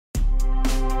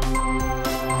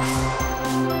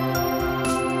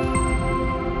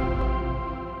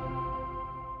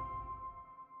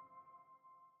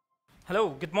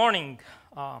Hello, good morning.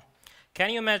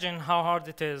 Can you imagine how hard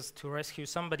it is to rescue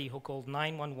somebody who called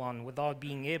 911 without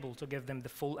being able to give them the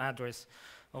full address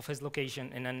of his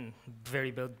location in a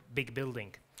very big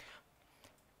building?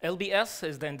 LBS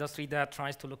is the industry that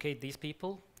tries to locate these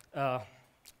people. A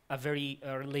very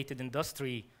related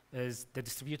industry is the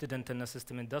distributed antenna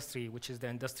system industry, which is the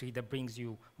industry that brings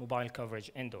you mobile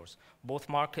coverage indoors. Both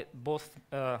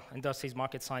industries'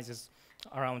 market sizes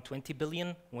around 20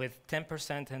 billion, with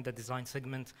 10% in the design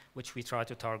segment, which we try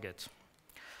to target.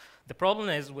 The problem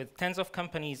is, with tens of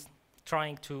companies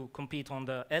trying to compete on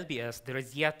the LBS, there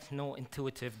is yet no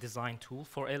intuitive design tool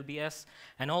for LBS,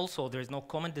 and also there is no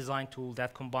common design tool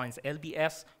that combines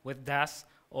LBS with DAS,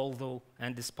 although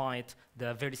and despite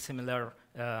the very similar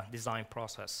design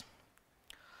process.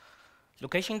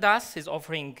 LocationDAS is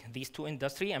offering these two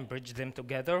industries and bridge them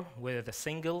together with a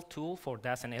single tool for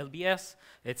DAS and LBS.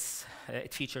 It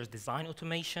features design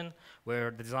automation,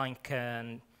 where the design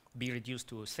can be reduced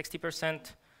to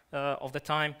 60% of the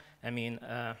time. And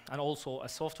also a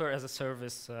software as a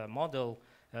service model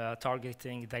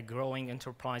targeting the growing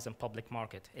enterprise and public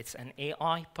market. It's an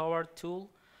AI-powered tool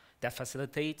that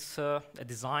facilitates a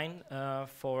design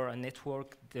for a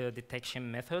network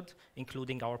detection method,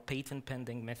 including our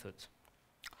patent-pending method.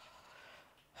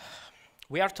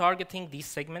 We are targeting these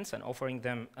segments and offering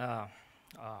them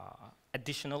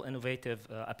additional innovative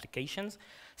applications,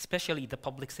 especially the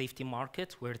public safety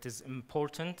market, where it is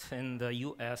important in the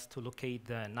US to locate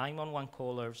the 911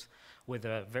 callers with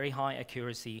a very high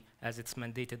accuracy, as it's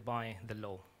mandated by the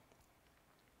law.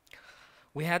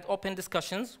 We had open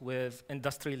discussions with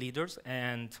industry leaders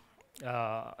and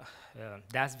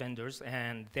DAS vendors,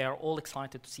 and they are all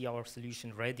excited to see our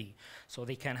solution ready, so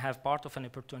they can have part of an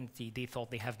opportunity they thought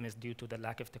they have missed due to the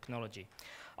lack of technology.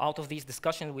 Out of these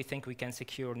discussions, we think we can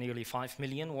secure nearly 5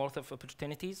 million worth of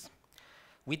opportunities.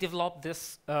 We developed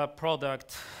this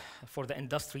product for the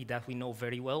industry that we know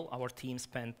very well. Our team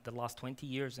spent the last 20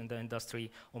 years in the industry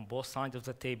on both sides of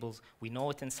the tables. We know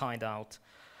it inside out.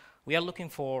 We are looking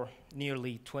for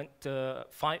nearly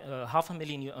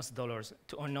 $500,000 US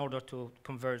in order to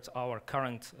convert our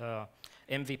current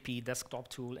MVP desktop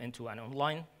tool into an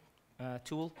online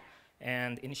tool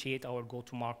and initiate our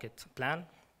go-to-market plan.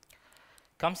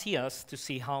 Come see us to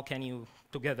see how can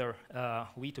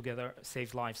we together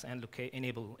save lives and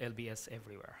enable LBS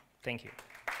everywhere. Thank you.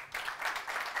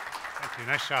 Thank you.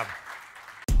 Nice job.